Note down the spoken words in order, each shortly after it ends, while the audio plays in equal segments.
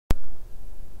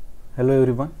Hello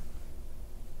everyone,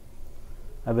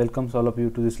 I welcome all of you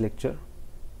to this lecture.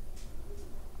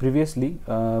 Previously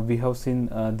we have seen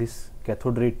this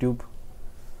cathode ray tube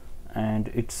and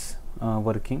its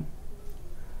working.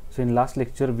 So in last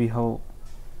lecture we have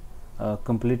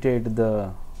completed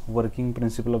the working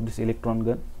principle of this electron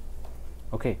gun,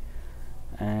 okay,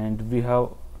 and we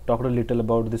have talked a little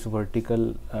about this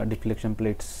vertical deflection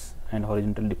plates and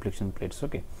horizontal deflection plates,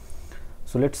 okay.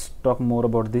 So let's talk more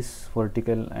about this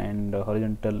vertical and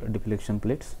horizontal deflection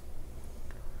plates.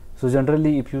 So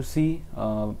generally, if you see,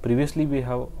 previously we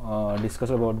have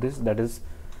discussed about this, that is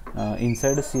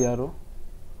inside a CRO,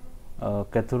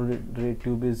 cathode ray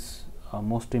tube is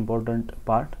most important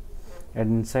part,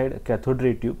 and inside a cathode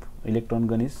ray tube electron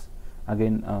gun is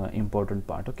again important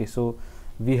part, okay. So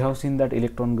we have seen that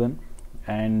electron gun,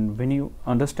 and when you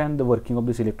understand the working of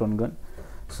this electron gun,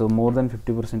 so more than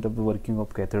 50% of the working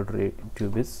of cathode ray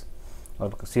tube is,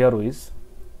 or CRO is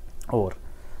over.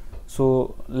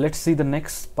 So let's see the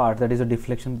next part, that is a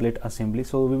deflection plate assembly.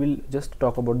 So we will just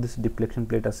talk about this deflection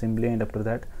plate assembly, and after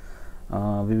that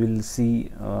we will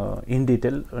see in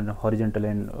detail horizontal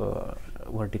and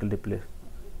vertical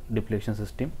deflection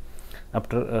system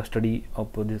after a study of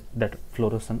that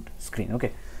fluorescent screen,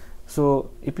 okay. So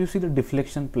if you see the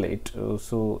deflection plate,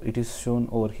 so it is shown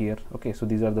over here, okay. So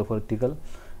these are the vertical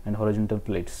and horizontal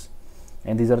plates,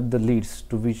 and these are the leads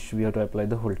to which we have to apply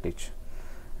the voltage,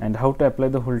 and how to apply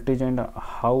the voltage and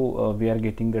how we are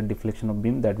getting the deflection of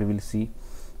beam, that we will see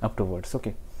afterwards,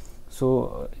 okay.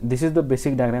 So this is the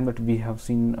basic diagram that we have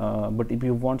seen, but if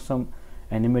you want some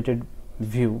animated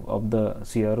view of the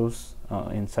CRO's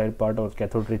inside part or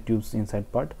cathode ray tubes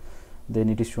inside part, then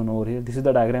it is shown over here. This is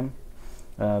the diagram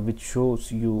which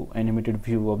shows you animated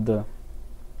view of the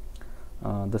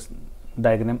this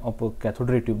diagram of a cathode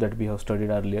ray tube that we have studied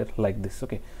earlier, like this,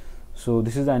 okay. So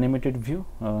this is the animated view.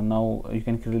 Now you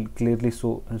can clearly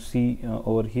see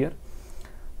over here.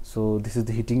 So this is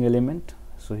the heating element.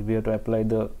 So we have to apply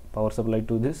the power supply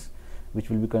to this, which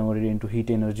will be converted into heat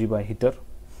energy by heater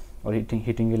or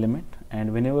heating element,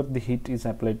 and whenever the heat is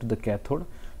applied to the cathode,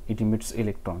 it emits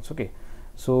electrons, okay.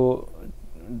 So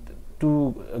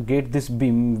to get this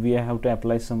beam, we have to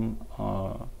apply some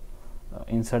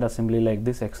inside assembly like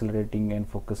this, accelerating and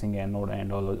focusing anode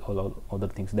and all other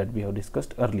things that we have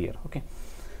discussed earlier, okay.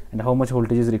 And how much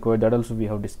voltage is required, that also we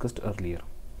have discussed earlier.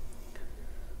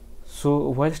 So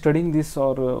while studying this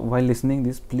or while listening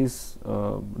this, please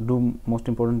do most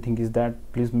important thing is that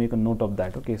please make a note of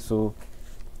that, okay. So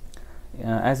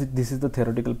as this is the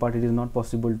theoretical part, it is not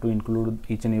possible to include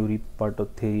each and every part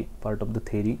of the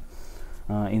theory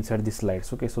inside these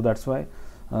slides, okay. So that's why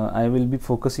I will be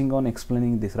focusing on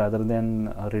explaining this rather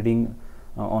than reading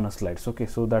on a slides, okay.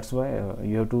 So that's why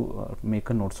you have to make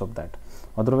a notes of that.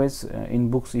 Otherwise in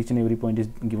books each and every point is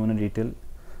given in detail,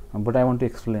 but I want to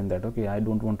explain that, okay. I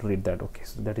don't want to read that, okay.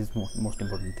 So that is most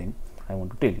important thing I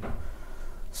want to tell you.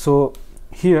 So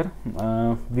here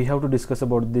we have to discuss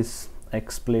about this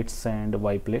X plates and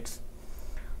Y plates.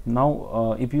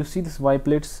 Now if you see this Y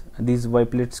plates, these Y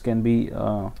plates can be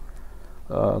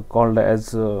called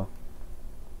as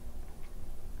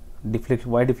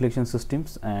Y deflection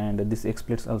systems, and this X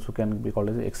plates also can be called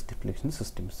as X deflection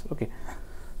systems, okay.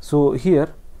 So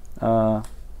here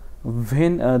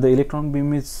when the electron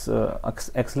beam is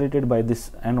accelerated by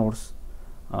this anodes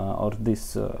or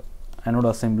this anode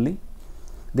assembly,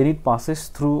 then it passes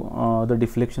through the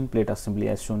deflection plate assembly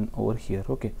as shown over here,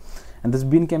 okay. And this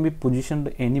beam can be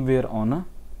positioned anywhere on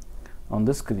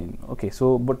the screen, okay.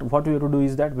 So but what we have to do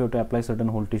is that we have to apply certain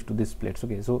voltage to these plates,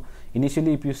 okay. So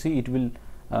initially if you see, it will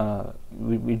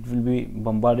be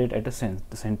bombarded at the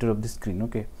center of the screen,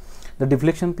 okay. The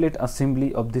deflection plate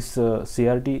assembly of this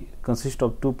CRT consists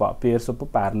of two pairs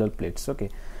of parallel plates, okay,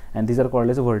 and these are called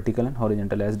as vertical and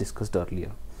horizontal as discussed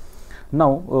earlier. Now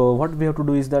what we have to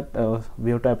do is that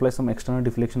we have to apply some external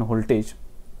deflection voltage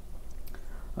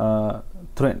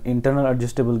through an internal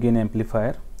adjustable gain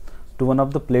amplifier to one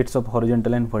of the plates of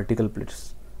horizontal and vertical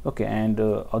plates, okay, and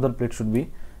other plate should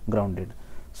be grounded.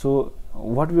 So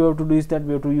what we have to do is that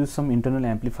we have to use some internal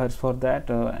amplifiers for that,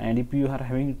 and if you are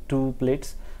having two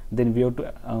plates, then we have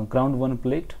to ground one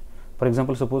plate. For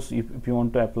example, suppose if you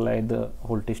want to apply the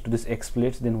voltage to this X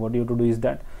plates, then what you have to do is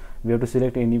that we have to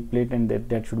select any plate, and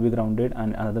that should be grounded,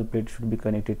 and another plate should be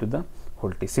connected to the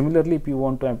voltage. Similarly, if you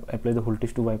want to apply the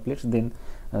voltage to Y plates, then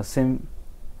same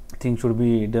thing should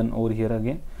be done over here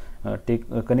again.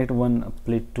 Connect one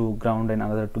plate to ground and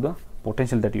another to the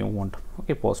potential that you want,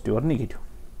 okay, positive or negative.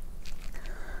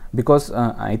 Because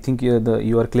I think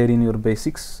you are clear in your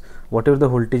basics, whatever the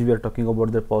voltage we are talking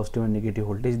about, the positive and negative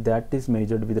voltage, that is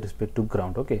measured with respect to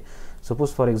ground, okay.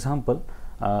 Suppose for example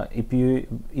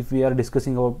if we are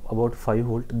discussing about 5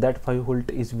 volt, that 5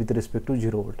 volt is with respect to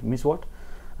 0 volt. Means what?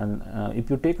 And if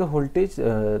you take a voltage,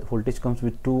 voltage comes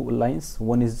with two lines,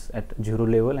 one is at 0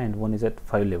 level and one is at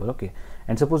 5 level. Okay,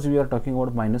 and suppose we are talking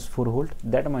about -4 volt,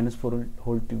 that -4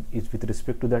 volt is with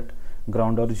respect to that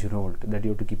ground or 0 volt, that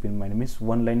you have to keep in mind. Means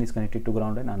one line is connected to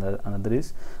ground and another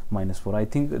is -4. I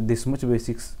think this much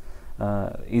basics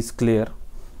is clear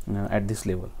at this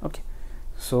level. Okay,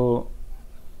 so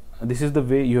this is the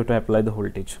way you have to apply the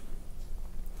voltage.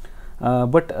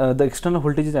 But the external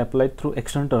voltage is applied through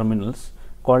external terminals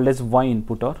called as Y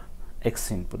input or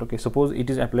X input. Okay, suppose it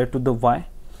is applied to the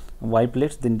Y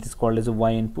plates, then it is called as a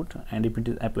Y input, and if it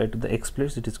is applied to the X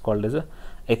plates, it is called as a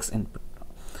X input.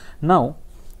 Now,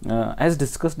 as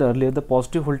discussed earlier, the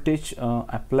positive voltage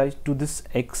applied to this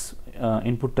X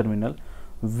input terminal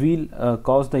will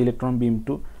cause the electron beam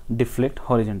to deflect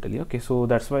horizontally. Okay, so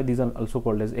that's why these are also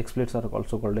called as X plates, are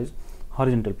also called as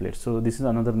horizontal plates. So this is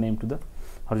another name to the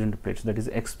horizontal plates, that is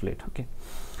X plate. Okay,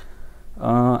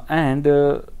 and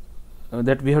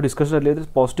that we have discussed earlier, this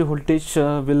positive voltage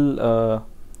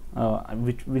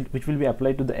which will be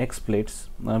applied to the X plates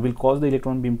will cause the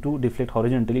electron beam to deflect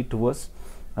horizontally towards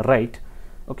right.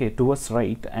 Okay, towards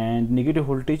right, and negative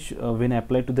voltage when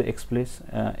applied to the X plates,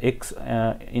 X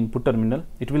input terminal,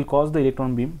 it will cause the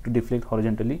electron beam to deflect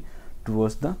horizontally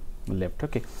towards the left.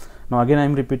 Okay, now again I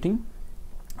am repeating.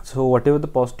 So whatever the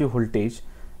positive voltage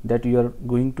that you are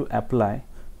going to apply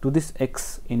to this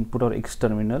X input or X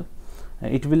terminal,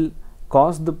 it will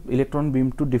cause the electron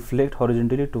beam to deflect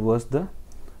horizontally towards the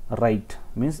right,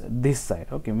 means this side.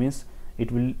 Okay, means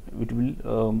it will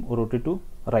rotate to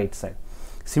right side.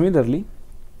 Similarly,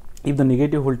 if the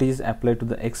negative voltage is applied to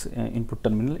the X input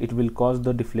terminal, it will cause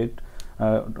the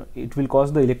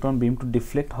electron beam to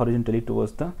deflect horizontally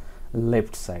towards the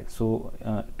left side, so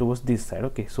towards this side.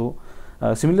 Okay, so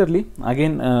similarly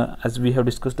again, as we have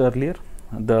discussed earlier,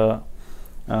 the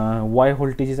Y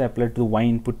voltage is applied to the Y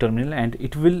input terminal, and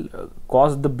it will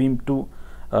cause the beam to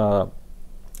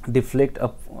deflect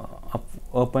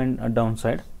up and down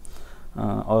side,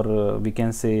 or we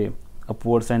can say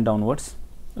upwards and downwards.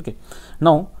 Okay,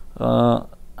 now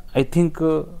I think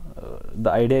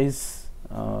the idea is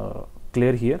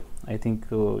clear here. I think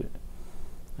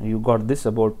you got this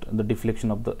about the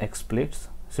deflection of the X plates.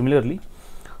 Similarly,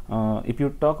 if you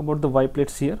talk about the Y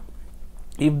plates here,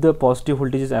 if the positive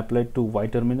voltage is applied to Y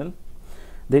terminal,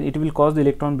 then it will cause the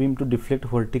electron beam to deflect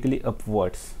vertically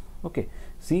upwards. Okay,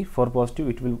 see, for positive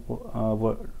it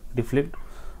will deflect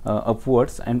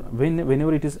upwards, and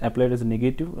whenever it is applied as a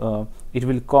negative, it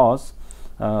will cause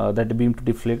that beam to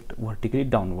deflect vertically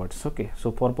downwards. Okay,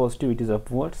 so for positive it is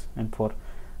upwards, and for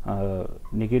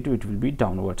negative it will be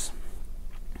downwards.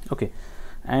 Okay,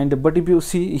 and but if you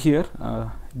see here,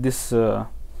 this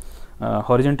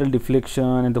horizontal deflection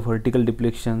and the vertical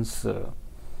deflections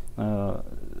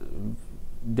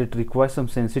that require some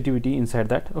sensitivity inside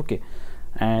that. Okay,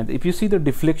 and if you see the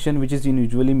deflection, which is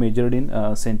usually measured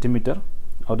in centimeter,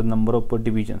 or the number of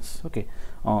divisions, okay,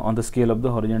 on the scale of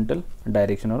the horizontal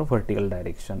direction or vertical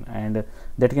direction, and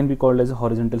that can be called as a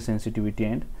horizontal sensitivity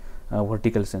and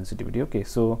vertical sensitivity. Okay,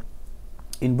 so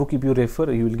in book, if you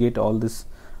refer, you will get all this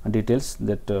details,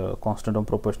 that constant of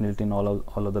proportionality and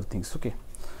all other things. Okay,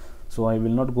 so I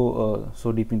will not go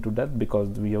so deep into that, because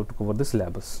we have to cover the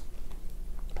syllabus.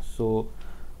 So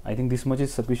I think this much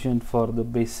is sufficient for the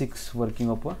basics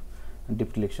working of a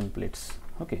deflection plates.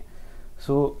 Okay,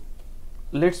 so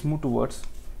let's move towards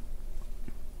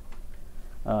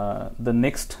the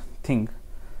next thing,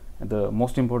 the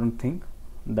most important thing,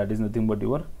 that is nothing but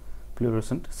your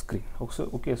fluorescent screen.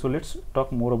 Okay, so let's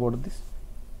talk more about this.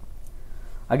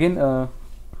 Again,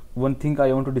 one thing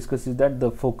I want to discuss is that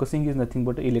the focusing is nothing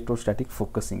but electrostatic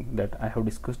focusing, that I have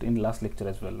discussed in last lecture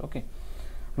as well. Okay,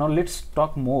 now let's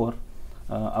talk more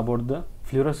about the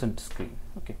fluorescent screen.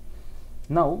 Okay,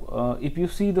 now if you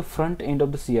see the front end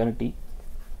of the CRT,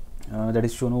 that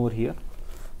is shown over here.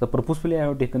 The purposefully I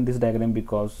have taken this diagram,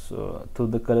 because through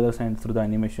the colors and through the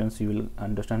animations you will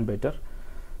understand better.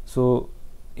 So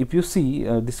if you see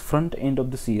this front end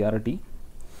of the CRT,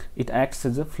 it acts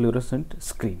as a fluorescent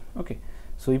screen. Okay,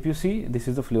 so if you see, this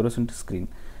is the fluorescent screen,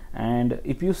 and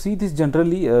if you see this,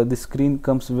 generally the screen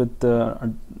comes with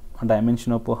a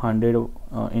dimension of 100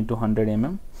 into 100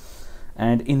 mm,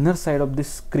 and inner side of this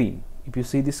screen, if you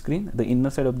see the screen, the inner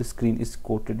side of the screen is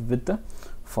coated with the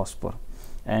phosphor.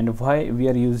 And why we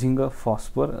are using a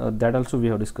phosphor, that also we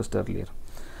have discussed earlier.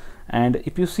 And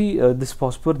if you see this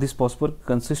phosphor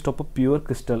consists of a pure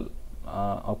crystal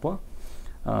of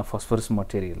a phosphorus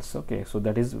materials. Okay, so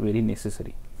that is very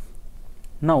necessary.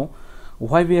 Now,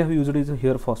 why we have used is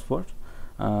here phosphor?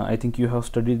 I think you have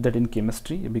studied that in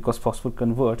chemistry, because phosphor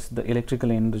converts the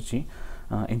electrical energy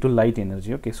into light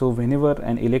energy. Okay, so whenever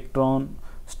an electron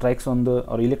strikes on the,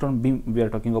 or electron beam we are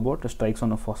talking about, strikes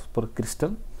on a phosphor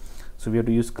crystal, so we have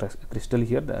to use crystal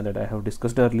here that I have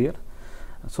discussed earlier,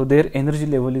 so their energy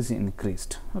level is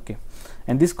increased. Okay,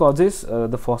 and this causes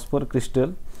the phosphor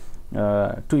crystal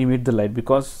to emit the light,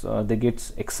 because they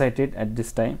get excited at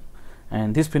this time,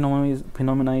 and this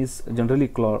phenomena is generally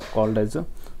called as a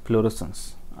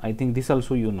fluorescence. I think this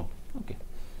also you know. Okay,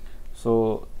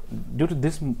 so due to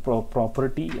this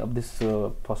property of this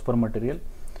phosphor material,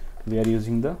 we are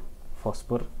using the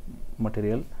phosphor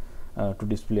material to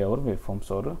display our waveforms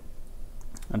or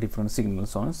different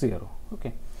signals on zero.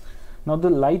 Okay, now the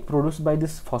light produced by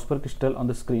this phosphor crystal on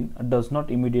the screen does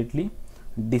not immediately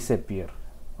disappear.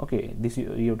 Okay, this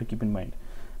you have to keep in mind,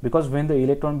 because when the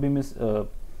electron beam is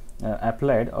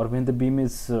applied, or when the beam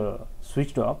is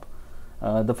switched off,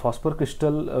 the phosphor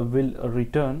crystal will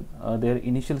return their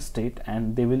initial state,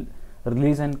 and they will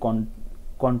release an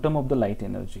quantum of the light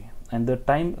energy, and the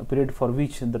time period for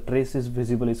which the trace is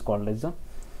visible is called as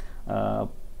the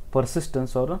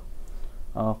persistence or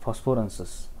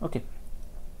phosphorescence. Okay,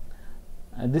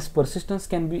 this persistence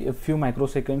can be a few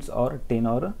microseconds, or 10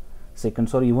 or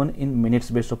seconds, or even in minutes,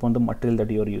 based upon the material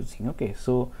that you are using. Okay,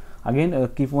 so again,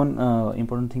 keep one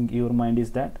important thing in your mind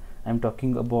is that I am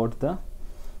talking about the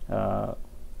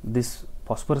this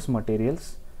phosphorus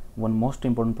materials, one most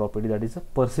important property, that is a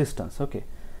persistence. Okay,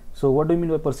 so what do you mean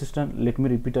by persistent? Let me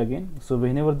repeat again. So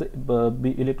whenever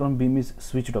the electron beam is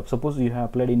switched off, suppose you have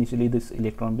applied initially this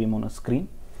electron beam on a screen,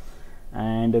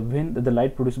 and when the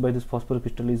light produced by this phosphor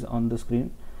crystal is on the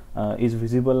screen is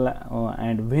visible,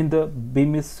 and when the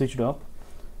beam is switched off,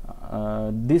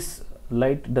 this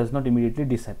light does not immediately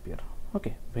disappear.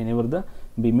 Okay, whenever the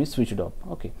beam is switched off.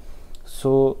 Okay,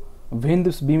 so when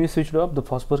this beam is switched off, the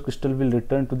phosphor crystal will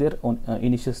return to their own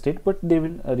initial state, but they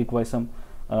will require some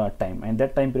time, and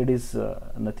that time period is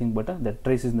nothing but that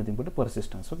trace is nothing but a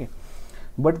persistence. Okay,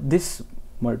 but this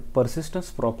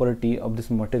persistence property of this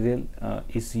material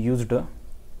is used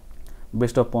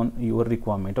based upon your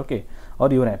requirement. Okay,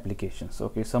 or your applications.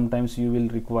 Okay, sometimes you will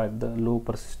require the low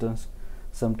persistence,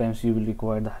 sometimes you will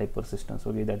require the high persistence.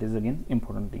 Okay, that is again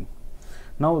important thing.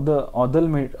 Now the other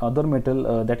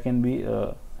metal that can be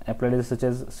applied, such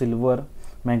as silver,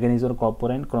 manganese, or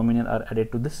copper, and chromium, are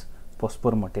added to this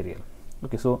phosphor material.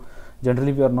 Okay, so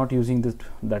generally we are not using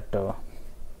that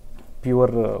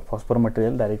pure phosphor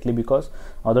material directly, because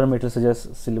other metals such as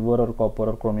silver or copper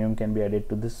or chromium can be added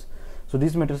to this. So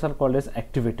these metals are called as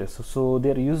activators. So they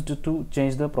are used to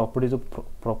change the properties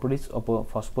of a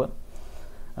phosphor,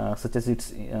 such as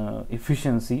its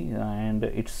efficiency and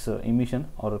its emission,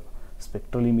 or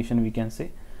spectral emission we can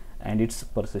say, and its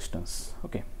persistence.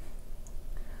 Okay,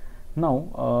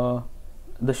 now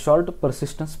the short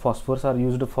persistence phosphors are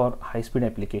used for high speed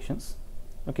applications.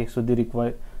 Okay, so they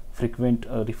require frequent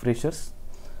refreshers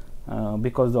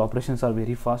because the operations are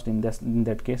very fast in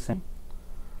that case.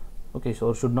 Okay,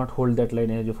 so should not hold that light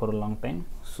energy for a long time,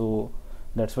 so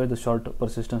that's why the short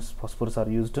persistence phosphors are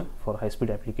used for high speed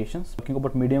applications. Talking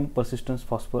about medium persistence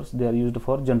phosphors, they are used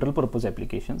for general purpose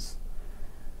applications.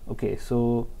 Okay,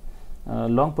 so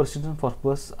long persistence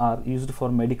phosphors are used for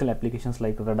medical applications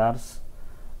like radars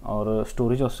or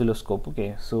storage oscilloscope.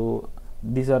 Okay, so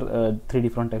these are three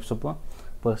different types of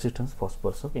persistence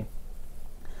phosphors. Okay,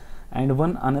 and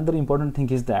another important thing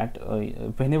is that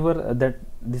whenever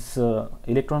this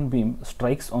electron beam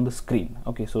strikes on the screen,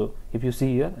 okay, so if you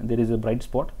see here there is a bright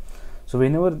spot, so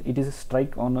whenever it is a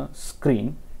strike on a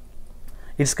screen,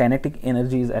 its kinetic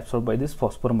energy is absorbed by this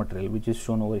phosphor material, which is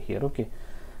shown over here. Okay,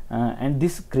 and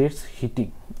this creates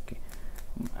heating. Okay,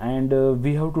 and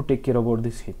we have to take care about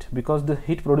this heat, because the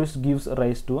heat produced gives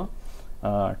rise to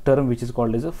a term which is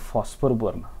called as a phosphor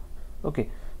burn. Okay,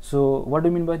 so what do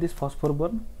you mean by this phosphor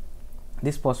burn?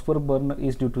 This phosphor burn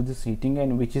is due to this heating,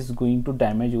 and which is going to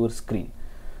damage your screen.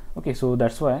 Okay, so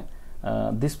that's why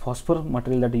this phosphor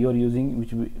material that you are using,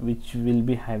 which will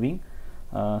be having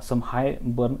some high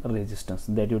burn resistance,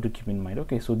 that you have to keep in mind.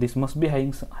 Okay, so this must be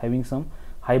having some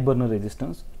high burn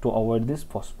resistance to avoid this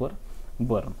phosphor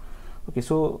burn. Okay,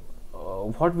 so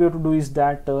what we have to do is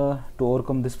that to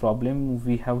overcome this problem,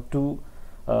 we have to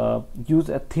use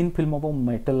a thin film of a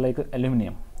metal like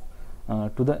aluminum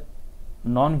to the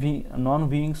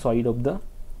non-viewing side of the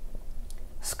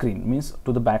screen, means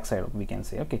to the back side we can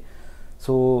say. Okay,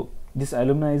 so this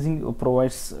aluminizing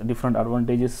provides different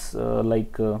advantages,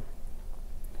 like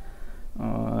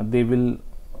they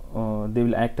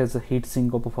will act as a heat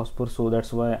sink of a phosphor, so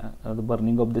that's why the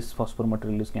burning of this phosphor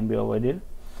materials can be avoided,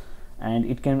 and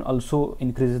it can also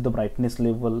increase the brightness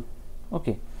level.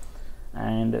 Okay,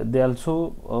 and they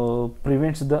also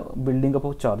prevents the building up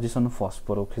of charges on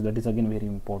phosphor. Okay, that is again very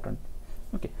important.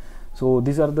 Okay, so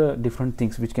these are the different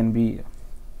things which can be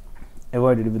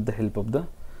avoided with the help of the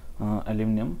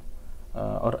aluminum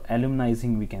or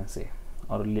aluminizing, we can say,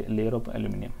 or layer of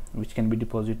aluminum which can be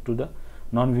deposited to the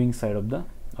non-viewing side of the,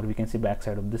 or we can say back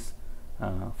side of this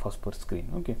phosphor screen.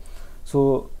 Okay,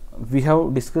 so we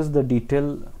have discussed the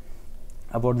detail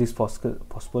about this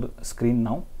phosphor screen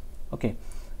now. Okay,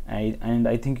 and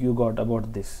I think you got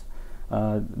about this.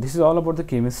 This is all about the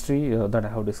chemistry that I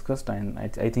have discussed, and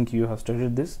I think you have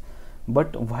studied this.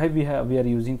 But why we are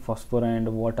using phosphor, and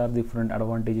what are different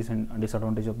advantages and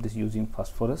disadvantages of this using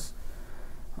phosphorus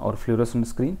or fluorescent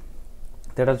screen,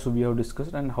 that also we have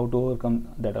discussed, and how to overcome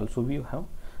that also we have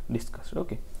discussed.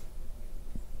 Okay,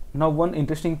 now one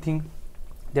interesting thing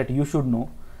that you should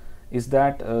know is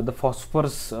that the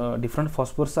phosphors, different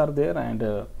phosphors are there,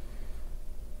 and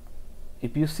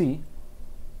if you see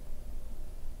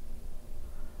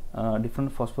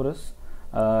different phosphorus,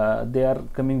 they are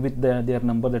coming with their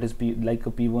number, that is like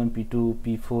a P1, P2,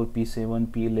 P4, P7,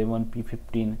 P11,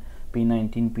 P15,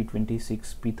 P19,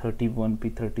 P26, P31,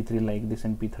 P33, like this,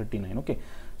 and P39. Okay,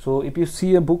 so if you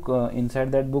see a book,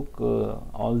 inside that book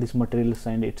all these materials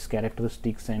and its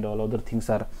characteristics and all other things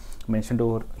are mentioned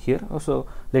over here. So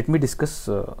let me discuss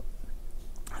a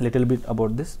little bit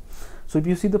about this. So if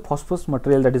you see the phosphorus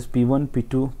material, that is P1,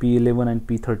 P2, P11 and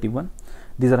P31,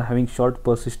 these are having short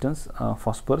persistence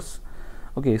phosphorus.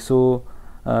 Okay, so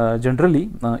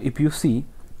generally if you see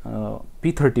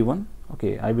P31,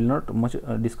 okay, I will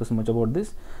not discuss much about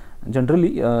this.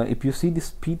 Generally if you see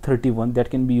this P31, that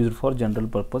can be used for general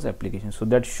purpose application, so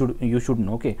that you should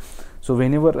know. Okay, so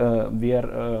whenever we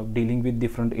are dealing with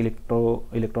different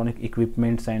electronic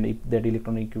equipments, and if that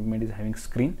electronic equipment is having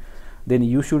screen, then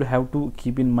you should have to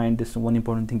keep in mind this one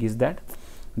important thing, is that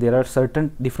there are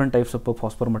certain different types of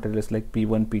phosphor materials like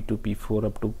P1, P2, P4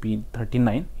 up to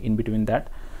P39 in between that.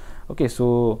 Okay,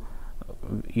 so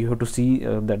you have to see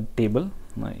that table,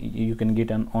 you can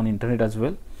get on internet as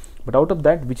well, but out of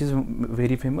that, which is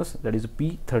very famous, that is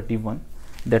P31,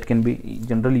 that can be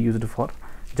generally used for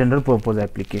general purpose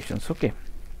applications. Okay,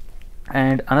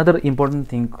 and another important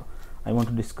thing I want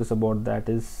to discuss about that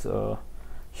is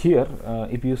here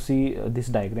if you see this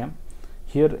diagram,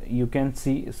 here you can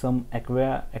see some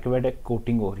aqueduct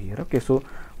coating over here. Okay, so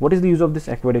what is the use of this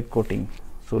aqueduct coating?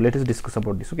 So let us discuss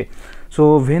about this. Okay,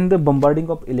 so when the bombarding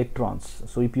of electrons,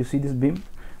 so if you see this beam,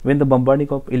 when the bombarding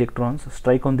of electrons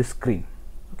strike on the screen,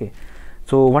 okay,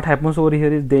 so what happens over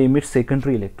here is they emit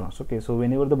secondary electrons. Okay, so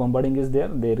whenever the bombarding is there,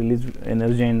 they release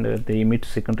energy and they emit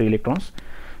secondary electrons.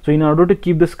 So in order to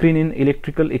keep the screen in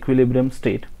electrical equilibrium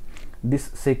state,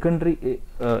 this secondary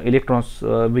electrons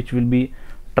which will be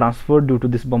transferred due to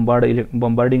this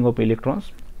bombarding of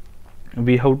electrons,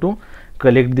 we have to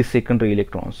collect the secondary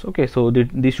electrons. Okay, so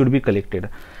these should be collected,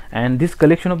 and this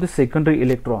collection of the secondary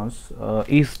electrons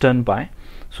is done by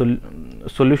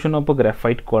solution of a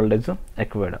graphite called as a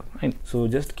aqueduct. And so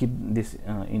just keep this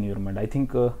in your mind. I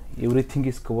think everything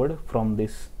is covered from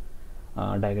this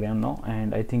diagram now,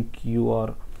 and I think you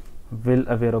are well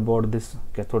aware about this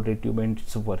cathode ray tube and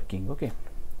its working. Okay,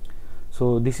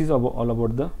 so this is all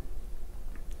about the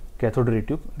cathode ray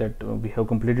tube that we have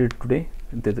completed today.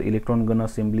 The electron gun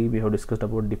assembly, we have discussed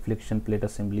about deflection plate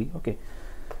assembly. Okay,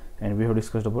 and we have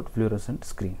discussed about fluorescent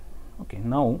screen. Okay,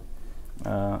 now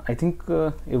I think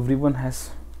everyone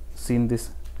has seen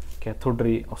this cathode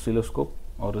ray oscilloscope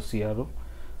or a CRO.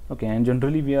 Okay, and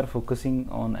generally we are focusing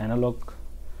on analog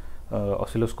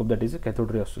oscilloscope, that is a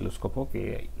cathode ray oscilloscope.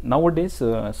 Okay, nowadays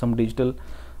some digital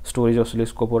storage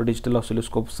oscilloscope or digital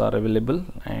oscilloscopes are available,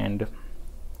 and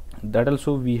that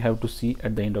also we have to see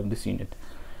at the end of this unit.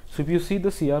 So if you see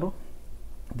the CRO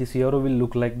will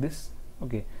look like this.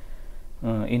 Okay,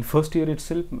 in first year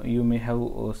itself you may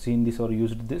have seen this or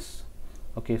used this.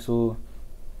 Okay, so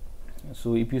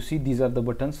if you see, these are the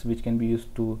buttons which can be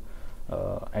used to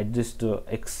adjust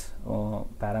x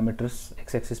parameters,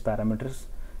 x-axis parameters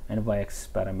and y-axis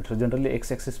parameters. Generally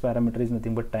x-axis parameter is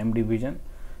nothing but time division,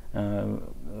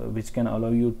 which can allow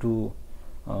you to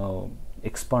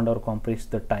expand or compress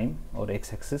the time or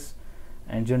x-axis,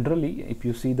 and generally if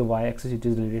you see the y-axis, it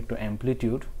is related to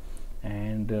amplitude,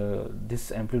 and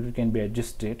this amplitude can be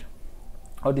adjusted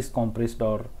or this compressed,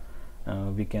 or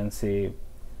we can say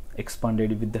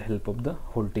expanded with the help of the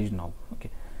voltage knob. Okay,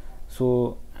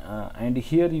 so and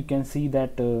here you can see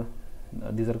that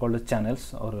these are called as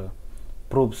channels or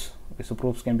probes. Okay, so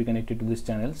probes can be connected to these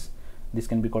channels. This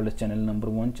can be called as channel number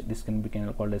 1, this can be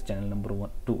called as channel number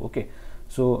 2. Okay,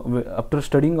 so after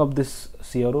studying of this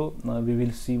CRO, we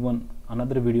will see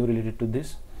another video related to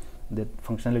this, the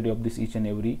functionality of this each and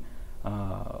every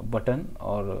button,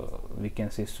 or we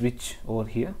can say switch over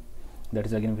here. That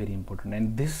is again very important.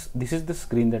 And this is the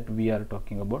screen that we are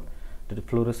talking about, the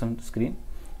fluorescent screen.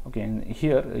 Okay, and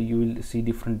here you will see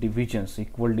different divisions,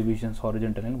 equal divisions,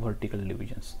 horizontal and vertical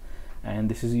divisions, and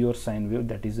this is your sine wave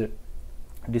that is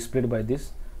displayed by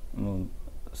this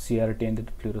CRT and the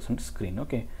fluorescent screen.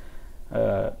 Okay,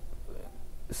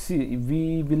 see,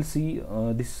 we will see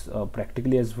this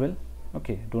practically as well.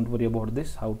 Okay, don't worry about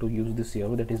this, how to use this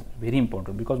CRO. That is very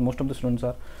important, because most of the students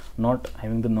are not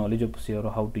having the knowledge of CRO,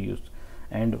 how to use,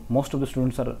 and most of the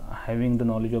students are having the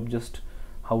knowledge of just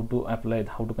how to apply,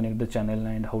 how to connect the channel,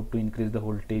 and how to increase the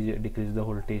voltage, decrease the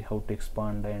voltage, how to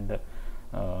expand and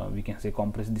we can say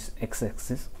compress this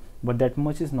x-axis. But that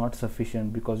much is not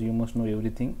sufficient, because you must know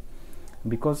everything,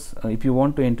 because if you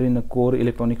want to enter in a core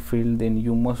electronic field, then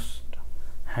you must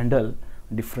handle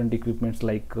different equipments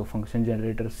like function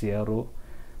generator, CRO,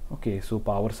 okay, so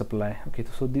power supply. Okay,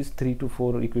 so these 3 to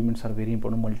 4 equipments are very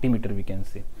important, multimeter we can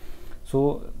say.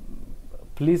 So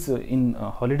please in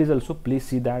holidays also, please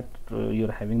see that you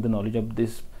are having the knowledge of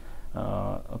this.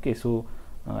 Okay, so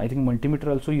I think multimeter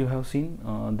also you have seen,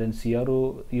 then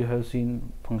CRO you have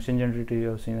seen, function generator you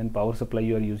have seen, and power supply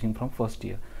you are using from first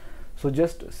year. So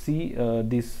just see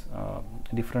these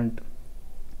different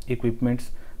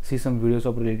equipments, see some videos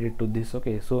of related to this.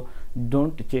 Okay, so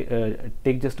don't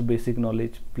take just basic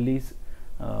knowledge, please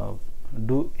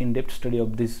do in-depth study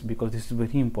of this, because this is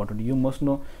very important. You must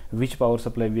know which power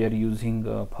supply we are using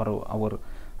for our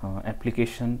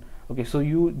application. Okay, so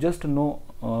you just know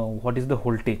what is the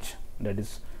voltage, that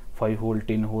is 5 volt,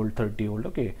 10 volt, 30 volt.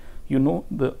 Okay, you know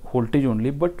the voltage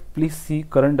only, but please see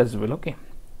current as well. Okay,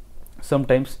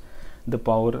 sometimes the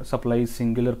power supply is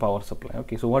singular power supply.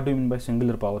 Okay, so what do you mean by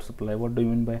singular power supply, what do you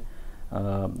mean by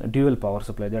dual power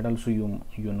supply? That also you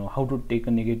know how to take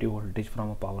a negative voltage from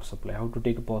a power supply, how to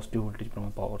take a positive voltage from a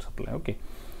power supply. Okay,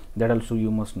 that also you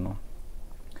must know.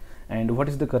 And what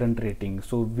is the current rating?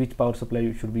 So which power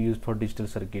supply should be used for digital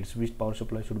circuits, which power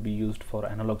supply should be used for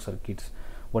analog circuits,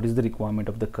 what is the requirement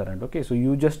of the current? Okay, so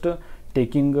you just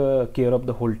taking care of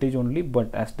the voltage only,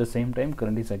 but at the same time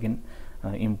current is again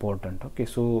important. Okay,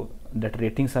 so that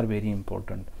ratings are very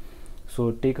important.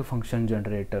 So take a function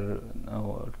generator,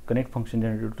 connect function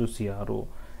generator to CRO,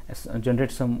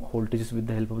 generate some voltages with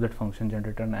the help of that function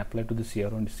generator, and apply to the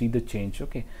CRO and see the change.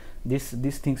 Okay, these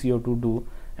things you have to do.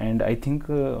 And I think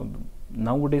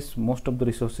nowadays most of the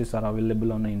resources are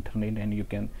available on the internet, and you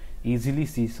can easily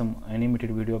see some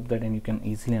animated video of that, and you can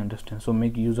easily understand. So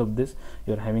make use of this.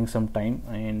 You are having some time,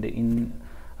 and in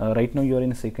right now you are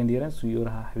in second year, so you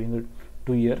are having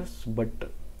 2 years, but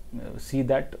see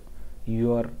that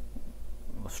you are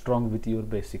strong with your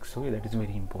basics. Okay, that is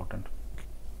very important.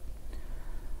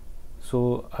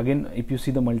 So again, if you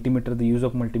see the multimeter, the use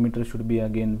of multimeter should be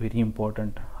again very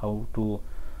important, how to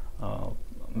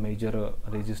measure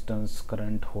resistance,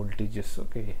 current, voltages.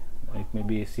 Okay, it may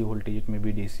be AC voltage, it may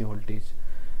be DC voltage,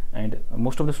 and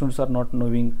most of the students are not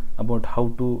knowing about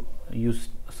how to use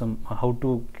how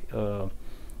to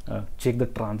check the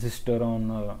transistor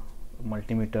on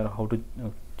multimeter, how to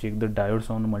check the diodes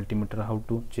on multimeter, how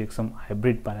to check some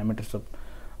hybrid parameters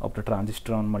of the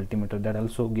transistor on multimeter. That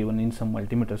also given in some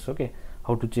multimeters. Okay,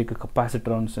 how to check a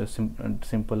capacitor on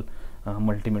simple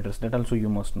multimeters, that also you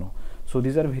must know. So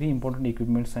these are very important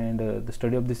equipments, and the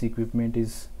study of this equipment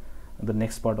is the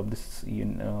next part of this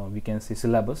we can say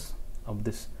syllabus of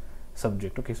this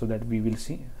subject. Okay, so that we will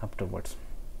see afterwards.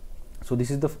 So this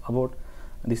is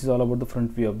all about the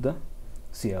front view of the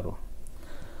CRO.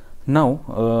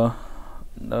 Now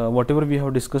whatever we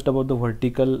have discussed about the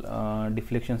vertical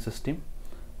deflection system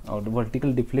or the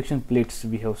vertical deflection plates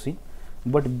we have seen,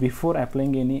 but before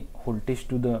applying any voltage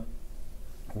to the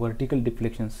vertical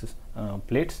deflection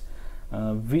plates,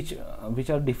 which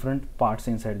are different parts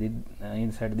inside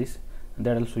this,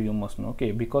 that also you must know.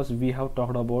 Okay, because we have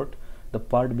talked about the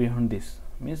part behind this,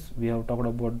 means we have talked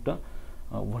about the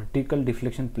vertical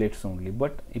deflection plates only.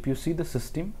 But if you see the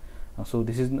system, so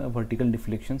this is a vertical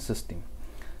deflection system.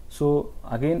 So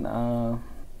again,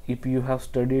 if you have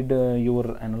studied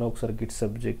your analog circuit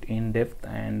subject in depth,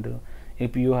 and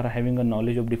if you are having a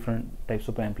knowledge of different types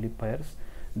of amplifiers,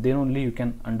 then only you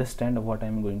can understand what I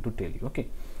am going to tell you. Okay,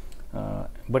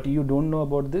 but you don't know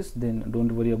about this, then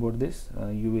don't worry about this.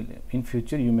 You will in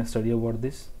future you may study about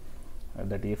this,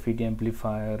 that FET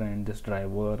amplifier and this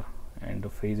driver and the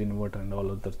phase inverter and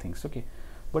all other things. Okay,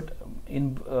 but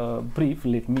in brief,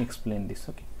 let me explain this.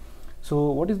 Okay,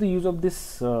 so what is the use of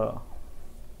this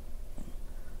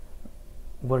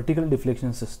vertical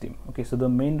deflection system? Okay, so the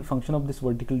main function of this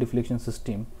vertical deflection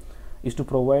system is to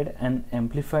provide an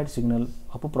amplified signal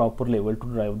of a proper level to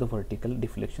drive the vertical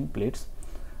deflection plates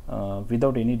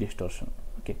without any distortion.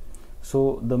 Okay,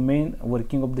 so the main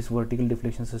working of this vertical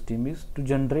deflection system is to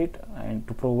generate and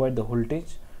to provide the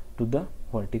voltage to the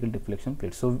vertical deflection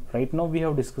plate. So right now we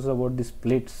have discussed about these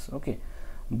plates, okay,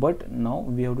 but now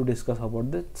we have to discuss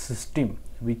about the system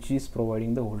which is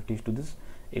providing the voltage to this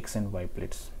X and Y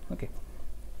plates. Okay,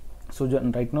 so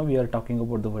right now we are talking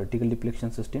about the vertical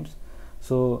deflection systems.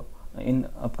 So in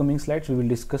upcoming slides we will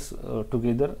discuss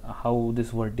together how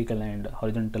this vertical and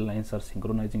horizontal lines are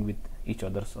synchronizing with each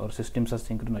others, or systems are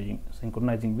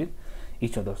synchronizing with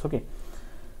each others. Okay,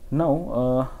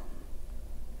 now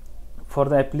for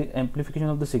the amplification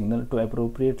of the signal to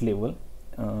appropriate level,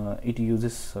 it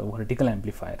uses vertical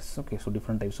amplifiers. Okay, so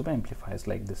different types of amplifiers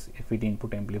like this FET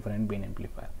input amplifier and Bain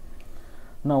amplifier.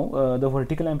 Now the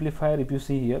vertical amplifier, if you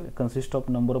see here, consists of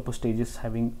number of stages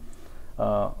having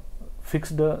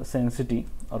fixed sensitivity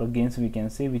or gains, we can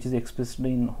say, which is expressed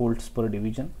in volts per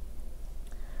division.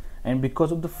 And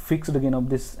because of the fixed gain of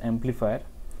this amplifier,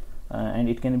 and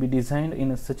it can be designed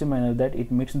in such a manner that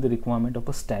it meets the requirement of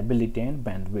a stability and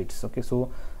bandwidth. Okay,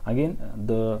 so again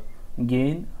the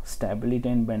gain, stability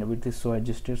and bandwidth is so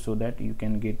adjusted so that you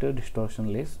can get a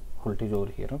distortion-less voltage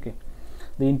over here. Okay,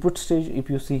 the input stage, if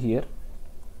you see here,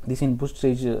 this input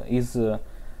stage is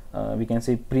we can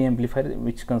say pre-amplifier,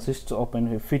 which consists of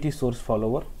an FET source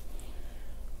follower.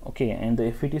 Okay, and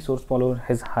the FET source follower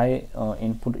has high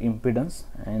input impedance,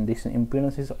 and this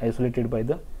impedance is isolated by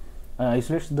the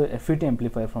isolates the FET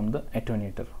amplifier from the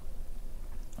attenuator.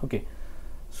 Okay,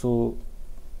 so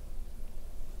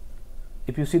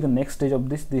if you see the next stage of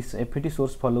this FET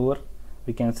source follower,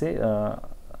 we can say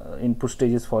input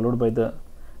stage is followed by the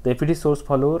FET source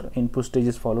follower, input stage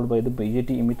is followed by the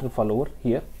BJT emitter follower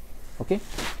here. Okay,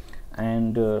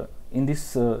 and in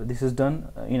this this is done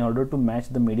in order to match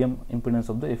the medium impedance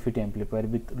of the FET amplifier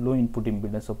with low input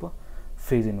impedance of a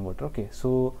phase inverter. Okay,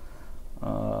 so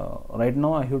right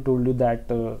now I have told you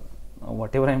that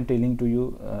whatever I am telling to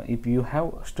you, if you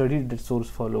have studied the source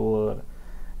follower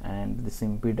and this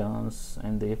impedance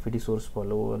and the FET source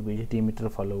follower, BJT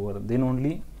emitter follower, then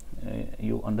only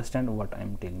you understand what I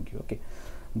am telling you. Okay,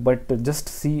 but just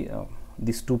see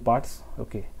these two parts.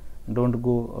 Okay, don't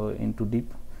go into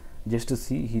deep, just to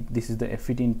see this is the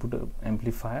FET input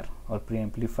amplifier or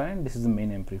pre-amplifier, and this is the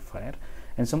main amplifier,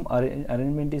 and some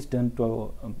arrangement is done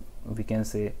to we can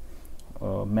say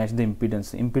match the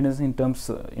impedance. Impedance in terms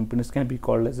impedance can be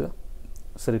called as a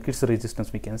circuit's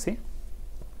resistance, we can say.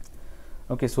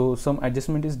 Okay, so some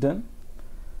adjustment is done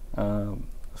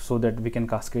so that we can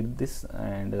cascade this,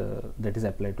 and that is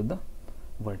applied to the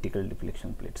vertical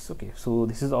deflection plates. Okay, so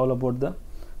this is all about the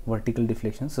vertical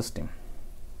deflection system.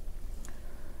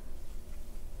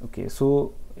 Okay,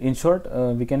 so in short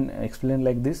we can explain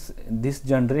like this: this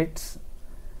generates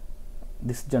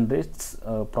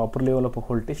proper level of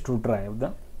voltage to drive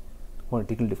the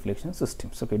vertical deflection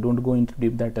systems. Okay, don't go into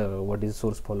deep that what is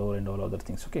source follower and all other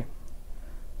things. Okay,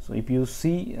 so if you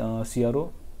see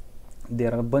CRO,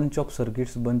 there are a bunch of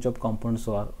circuits, bunch of components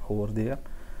are over there,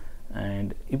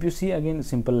 and if you see again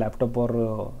simple laptop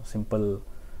or simple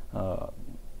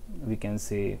we can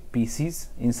say PCs,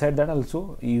 inside that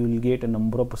also you will get a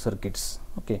number of circuits.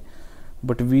 Okay,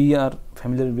 but we are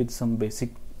familiar with some basic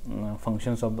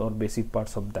functions of or basic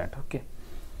parts of that. Okay,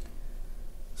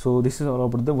 so this is all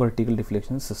about the vertical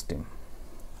deflection system.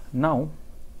 Now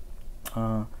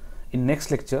in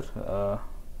next lecture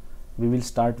we will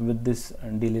start with this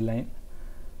delay line.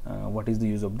 What is the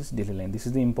use of this delay line? This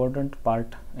is the important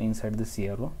part inside the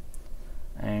CRO,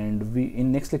 and we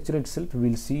in next lecture itself we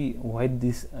will see why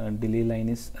this delay line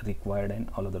is required and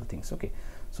all other things. Okay,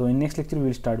 so in next lecture we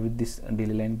will start with this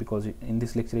delay line, because in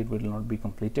this lecture it will not be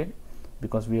completed,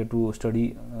 because we have to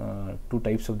study two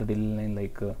types of the delay line,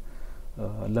 like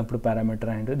lumped parameter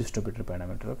and a distributed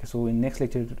parameter. Okay, so in next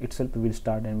lecture itself we will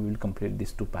start and we will complete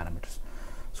these two parameters.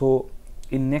 So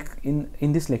in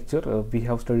this lecture we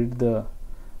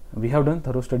have done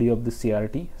thorough study of the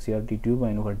CRT tube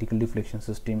and vertical deflection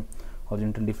system,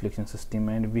 horizontal deflection system,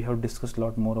 and we have discussed a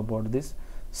lot more about this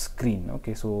screen.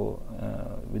 Okay, so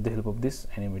with the help of this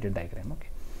animated diagram. Okay,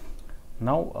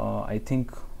 now I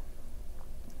think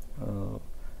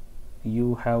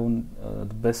you have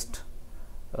the best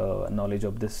knowledge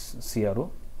of this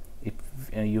CRO if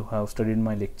you have studied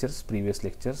my previous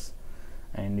lectures,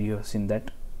 and you have seen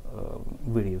that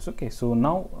videos. Okay, so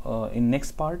now in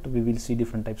next part we will see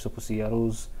different types of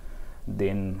CROs,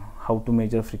 then how to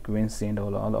measure frequency and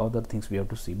all other things we have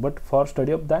to see. But for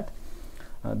study of that,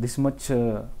 this much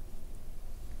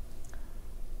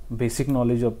basic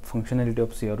knowledge of functionality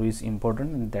of CRO is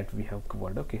important, and that we have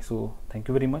covered. Okay, so thank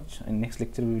you very much. In next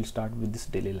lecture we will start with this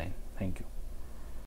delay line. Thank you.